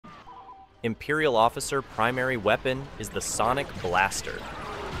Imperial Officer primary weapon is the Sonic Blaster.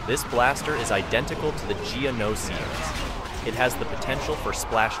 This blaster is identical to the Geonosians. It has the potential for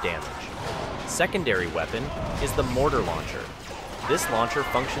splash damage. Secondary weapon is the Mortar Launcher. This launcher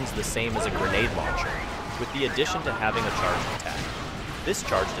functions the same as a grenade launcher, with the addition to having a charged attack. This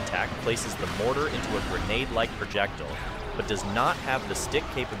charged attack places the mortar into a grenade-like projectile, but does not have the stick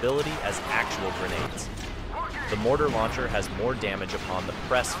capability as actual grenades. The mortar launcher has more damage upon the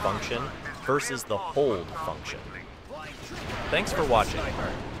press function versus the hold function. Thanks for watching.